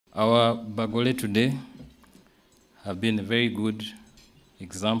Our Bagole today have been a very good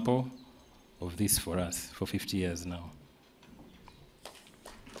example of this for us for 50 years now.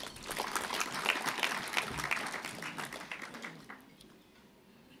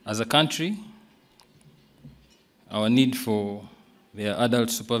 As a country, our need for their adult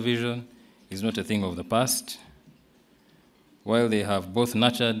supervision is not a thing of the past. While they have both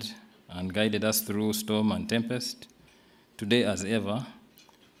nurtured and guided us through storm and tempest, today as ever,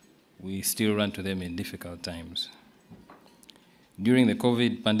 we still run to them in difficult times. During the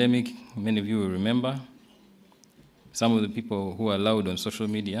COVID pandemic, many of you will remember, some of the people who are loud on social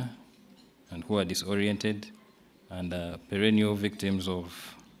media and who are disoriented and are perennial victims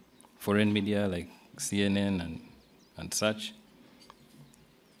of foreign media like CNN and such,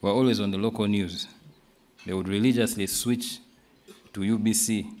 were always on the local news. They would religiously switch to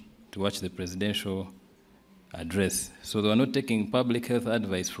UBC to watch the presidential address. So they were not taking public health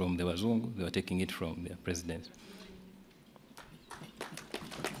advice from the Wazungu, they were taking it from their president.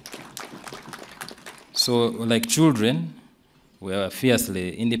 So like children, we are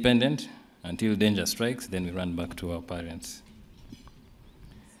fiercely independent until danger strikes, then we run back to our parents.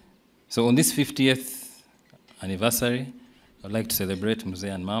 So on this 50th anniversary, I'd like to celebrate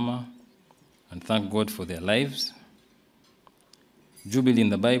Mzee and Maama and thank God for their lives. Jubilee in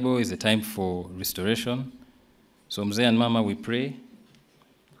the Bible is a time for restoration. So Mzee and Maama, we pray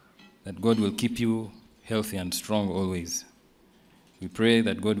that God will keep you healthy and strong always. We pray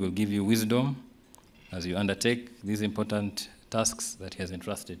that God will give you wisdom as you undertake these important tasks that He has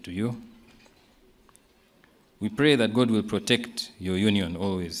entrusted to you. We pray that God will protect your union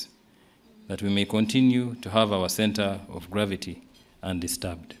always, that we may continue to have our center of gravity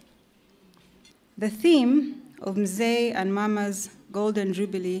undisturbed. The theme of Mzee and Maama's Golden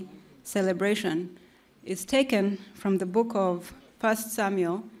Jubilee celebration is taken from the book of 1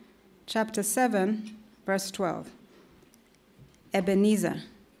 Samuel, chapter 7, verse 12. Ebenezer,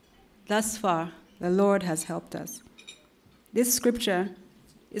 thus far the Lord has helped us. This scripture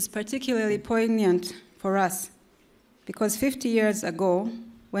is particularly poignant for us because 50 years ago,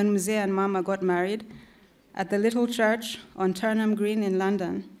 when Mzee and Maama got married at the little church on Turnham Green in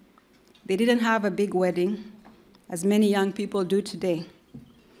London, they didn't have a big wedding, as many young people do today.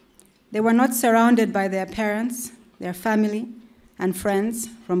 They were not surrounded by their parents, their family, and friends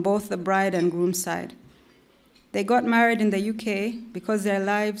from both the bride and groom side. They got married in the UK because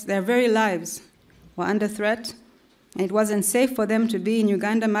their very lives were under threat, and it wasn't safe for them to be in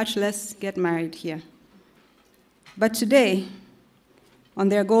Uganda, much less get married here. But today, on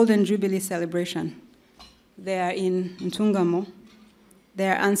their Golden Jubilee celebration, they are in Ntungamo,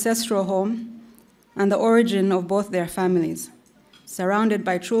 their ancestral home, and the origin of both their families, surrounded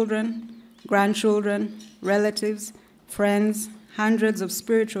by children, grandchildren, relatives, friends, hundreds of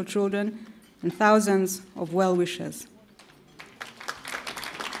spiritual children, and thousands of well-wishers.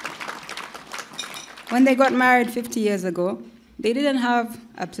 When they got married 50 years ago, they didn't have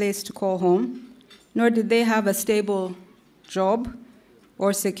a place to call home, nor did they have a stable job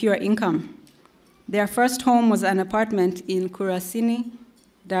or secure income. Their first home was an apartment in Kurasini,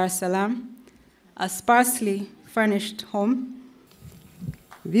 Dar es Salaam, a sparsely furnished home.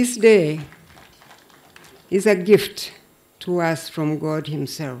 This day is a gift to us from God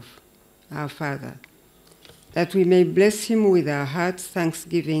Himself, our Father, that we may bless Him with our heart's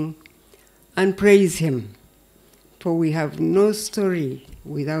thanksgiving and praise Him, for we have no story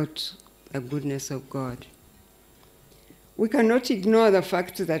without the goodness of God. We cannot ignore the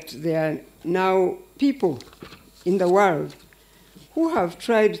fact that there are now people in the world who have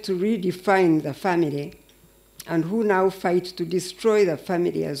tried to redefine the family and who now fight to destroy the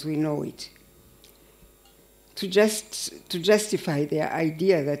family as we know it, to justify their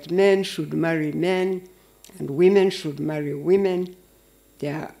idea that men should marry men and women should marry women.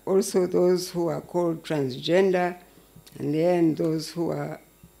 There are also those who are called transgender, and then those who are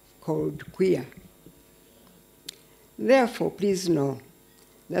called queer. Therefore, please know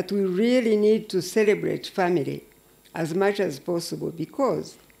that we really need to celebrate family as much as possible,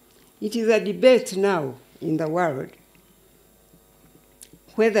 because it is a debate now in the world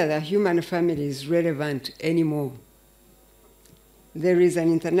whether the human family is relevant anymore. There is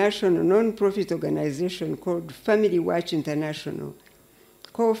an international non-profit organization called Family Watch International,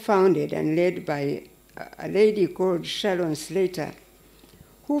 co-founded and led by a lady called Sharon Slater,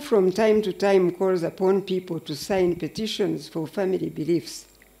 who from time to time calls upon people to sign petitions for family beliefs,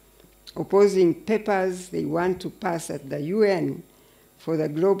 opposing papers they want to pass at the UN for the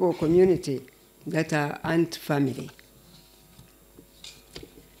global community that are anti-family.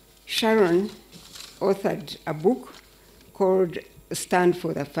 Sharon authored a book called stand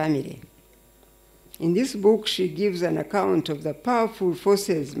for the family. In this book, she gives an account of the powerful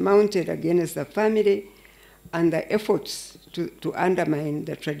forces mounted against the family and the efforts to undermine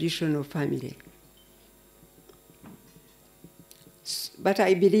the traditional family. But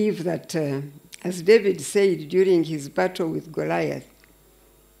I believe that, as David said during his battle with Goliath,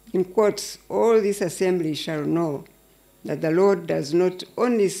 in quotes, all this assembly shall know that the Lord does not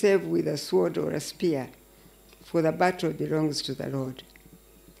only save with a sword or a spear, for the battle belongs to the Lord,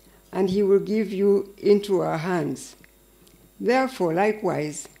 and he will give you into our hands. Therefore,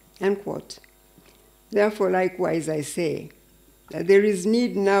 likewise, unquote, therefore, likewise, I say that there is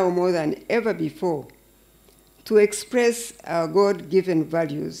need now more than ever before to express our God-given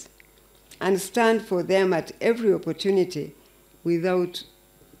values and stand for them at every opportunity without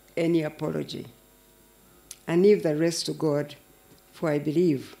any apology. And leave the rest to God, for I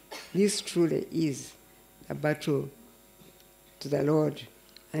believe this truly is a battle to the Lord,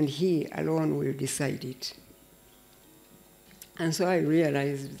 and he alone will decide it. And so I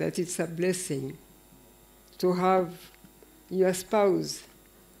realized that it's a blessing to have your spouse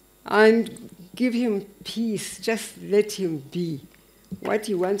and give him peace. Just let him be. What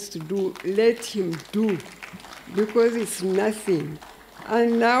he wants to do, let him do, because it's nothing.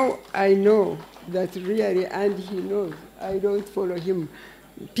 And now I know that really, and he knows, I don't follow him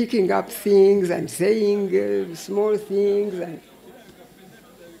picking up things and saying small things. And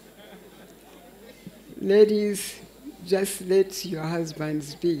ladies, just let your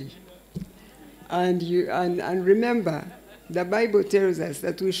husbands be. And remember, the Bible tells us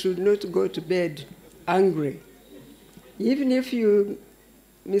that we should not go to bed angry. Even if you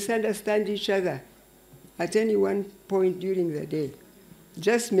misunderstand each other at any one point during the day,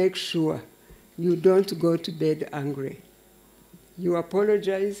 just make sure you don't go to bed angry. You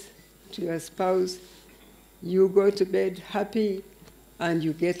apologize to your spouse, you go to bed happy, and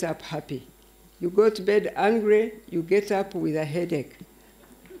you get up happy. You go to bed angry, you get up with a headache.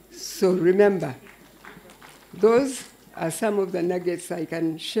 So remember, those are some of the nuggets I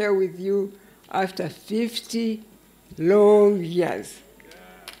can share with you after 50 long years.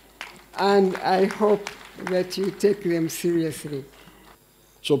 And I hope that you take them seriously.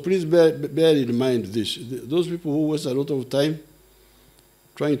 So please bear in mind this. Those people who waste a lot of time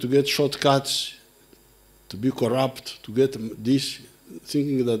trying to get shortcuts, to be corrupt, to get this,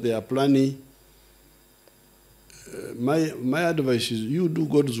 thinking that they are planning, my advice is you do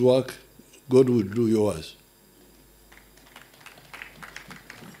God's work, God will do yours.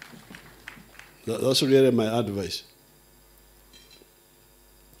 That's really my advice.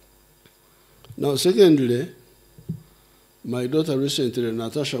 Now, secondly, my daughter recently,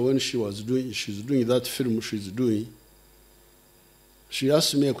 Natasha, when she's doing that film she's doing, she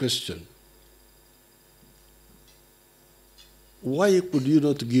asked me a question. Why could you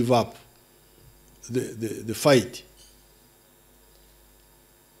not give up the fight?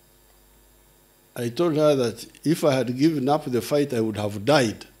 I told her that if I had given up the fight, I would have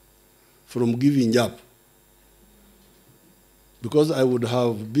died from giving up, because I would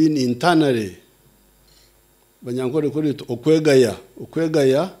have been internally, Banyankore call it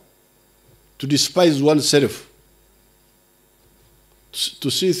okwegaya, to despise oneself,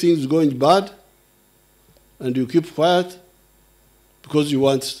 to see things going bad, and you keep quiet because you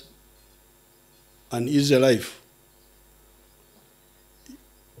want an easy life.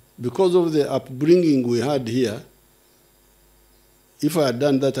 Because of the upbringing we had here, if I had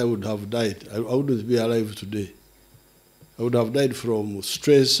done that, I would have died. I wouldn't be alive today. I would have died from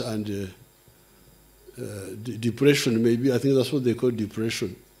stress and depression, maybe. I think that's what they call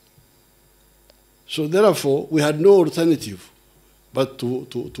depression. So therefore, we had no alternative but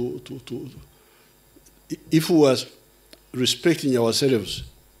if we were respecting ourselves,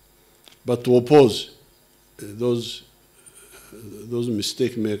 but to oppose those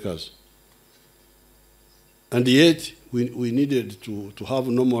mistake makers. And yet, we needed to have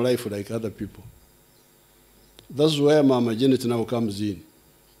normal life like other people. That's where Mama Janet now comes in.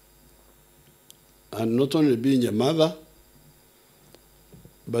 And not only being a mother,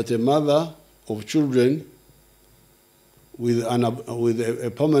 but a mother of children with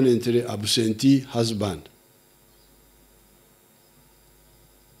a permanently absentee husband.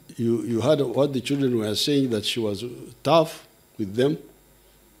 You heard what the children were saying, that she was tough with them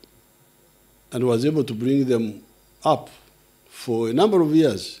and was able to bring them up for a number of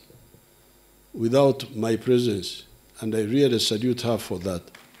years without my presence, and I really salute her for that.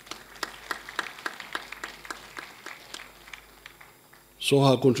 So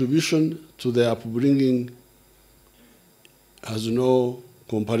her contribution to the upbringing has no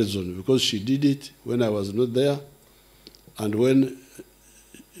comparison, because she did it when I was not there, and when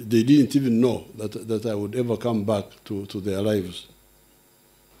they didn't even know that I would ever come back to their lives.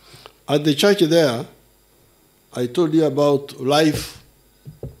 At the church there, I told you about life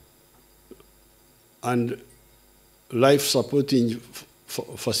and life-supporting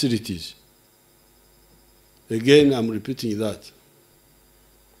facilities. Again, I'm repeating that.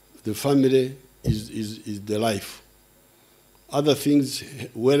 The family is the life. Other things,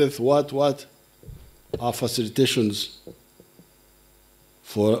 wealth, what, are facilitations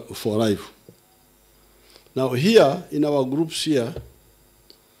for life. Now here, in our groups here,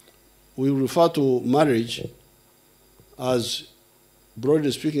 we refer to marriage as,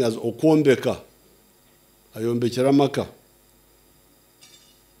 broadly speaking, as okwombeka, ayombekeramaka,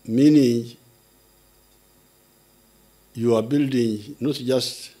 meaning you are building not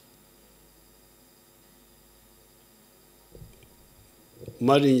just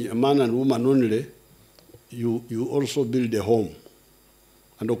marrying a man and woman only, you also build a home.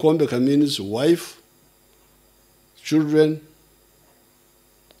 And okwombeka means wife, children,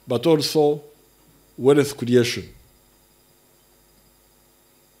 but also wealth creation.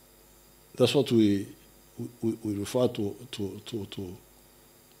 That's what we refer to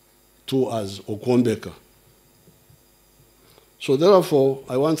as okwombeka. So therefore,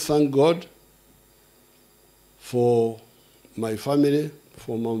 I want to thank God for my family,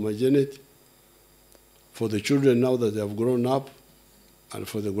 for Mama Janet, for the children now that they have grown up, and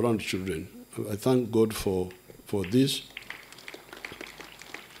for the grandchildren. I thank God for this.